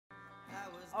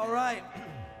All right.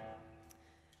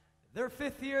 Their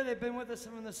 5th year, they've been with us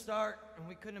from the start, and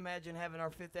we couldn't imagine having our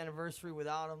 5th anniversary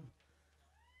without them.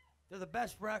 They're the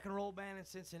best rock and roll band in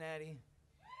Cincinnati.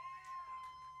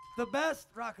 The best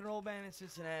rock and roll band in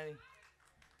Cincinnati.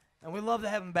 And we love to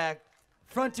have them back.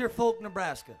 Frontier Folk,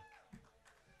 Nebraska.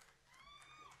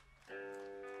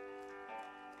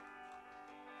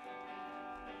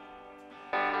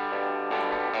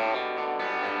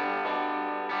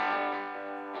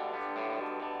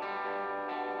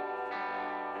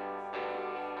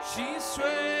 She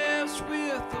sways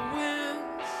with the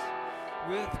winds,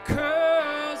 with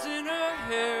curls in her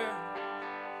hair,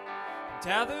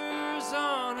 tethers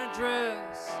on her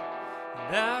dress,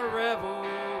 that revel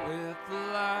with the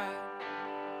light.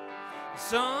 The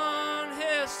sun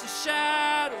hits the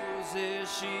shadows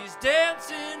as she's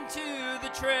dancing to the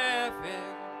traffic,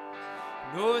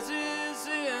 noises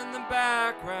in the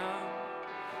background,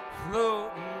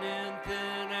 floating in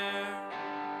thin air.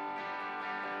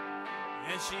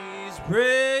 And she's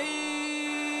praised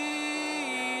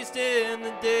in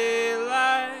the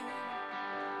daylight,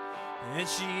 and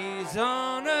she's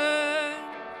honored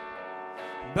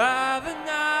by the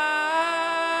night.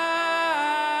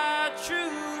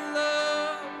 True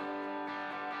love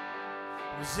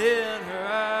was in her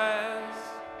eyes,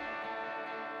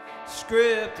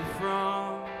 scripted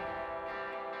from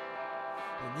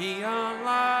the neon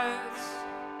lights.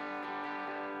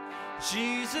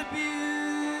 She's a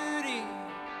beauty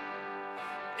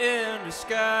in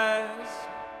disguise.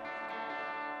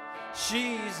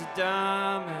 She's a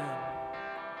diamond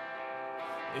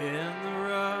in the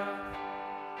rough.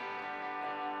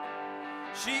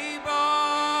 She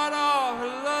bought all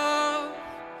her love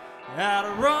at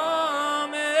a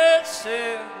Rummage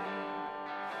sale,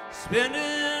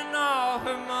 spending all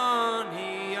her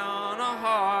money on a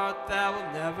heart that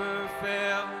will never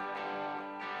fail.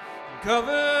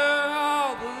 Cover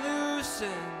all the loose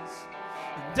ends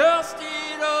and dust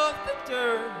it off the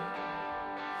dirt,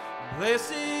 place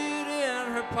it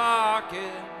in her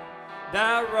pocket,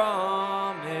 that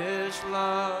Rummage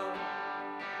love.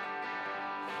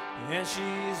 And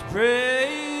she's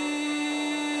praised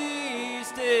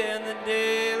in the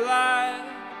daylight,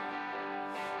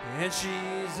 and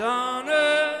she's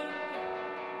honored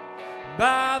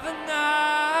by the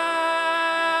night.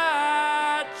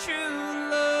 True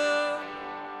love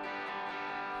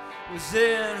was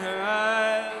in her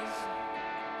eyes,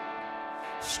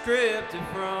 scripted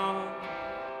from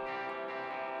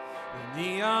the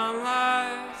neon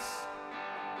lights.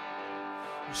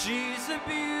 She's a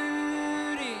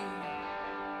beauty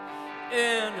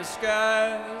in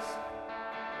disguise.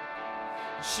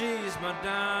 She's my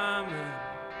diamond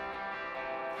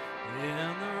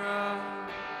in the rough.